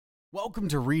Welcome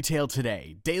to Retail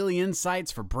Today, daily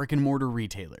insights for brick and mortar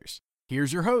retailers.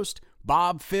 Here's your host,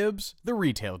 Bob Phibbs, the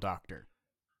Retail Doctor.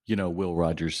 You know, Will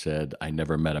Rogers said, "I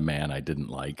never met a man I didn't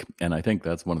like." And I think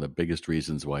that's one of the biggest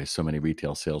reasons why so many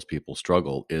retail salespeople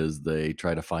struggle is they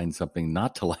try to find something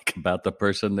not to like about the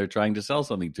person they're trying to sell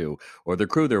something to, or the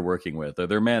crew they're working with, or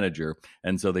their manager.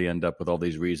 And so they end up with all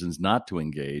these reasons not to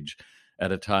engage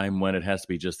at a time when it has to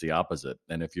be just the opposite.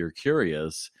 And if you're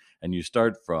curious and you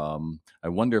start from, I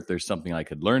wonder if there's something I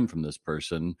could learn from this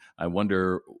person, I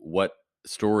wonder what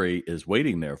story is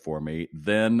waiting there for me,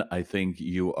 then I think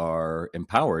you are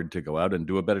empowered to go out and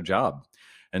do a better job.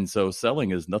 And so selling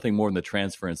is nothing more than the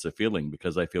transference of feeling.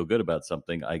 Because I feel good about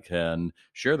something, I can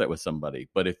share that with somebody.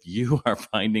 But if you are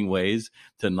finding ways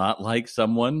to not like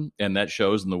someone, and that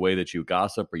shows in the way that you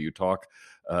gossip or you talk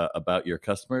about your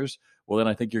customers, well, then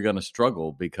I think you're going to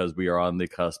struggle, because we are on the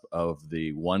cusp of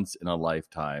the once in a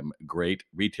lifetime great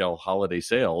retail holiday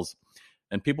sales.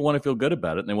 And people want to feel good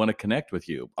about it, and they want to connect with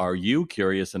you. Are you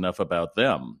curious enough about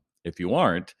them? If you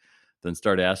aren't, then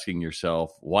start asking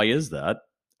yourself, why is that?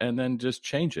 And then just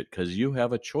change it, because you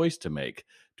have a choice to make.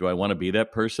 Do I want to be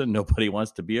that person nobody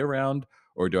wants to be around?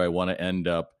 Or do I want to end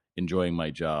up enjoying my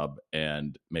job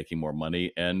and making more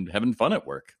money and having fun at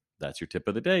work? That's your tip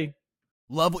of the day.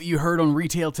 Love what you heard on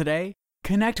Retail Today?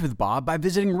 Connect with Bob by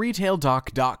visiting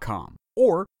retaildoc.com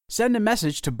or send a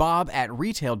message to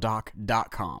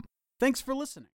bob@retaildoc.com. Thanks for listening.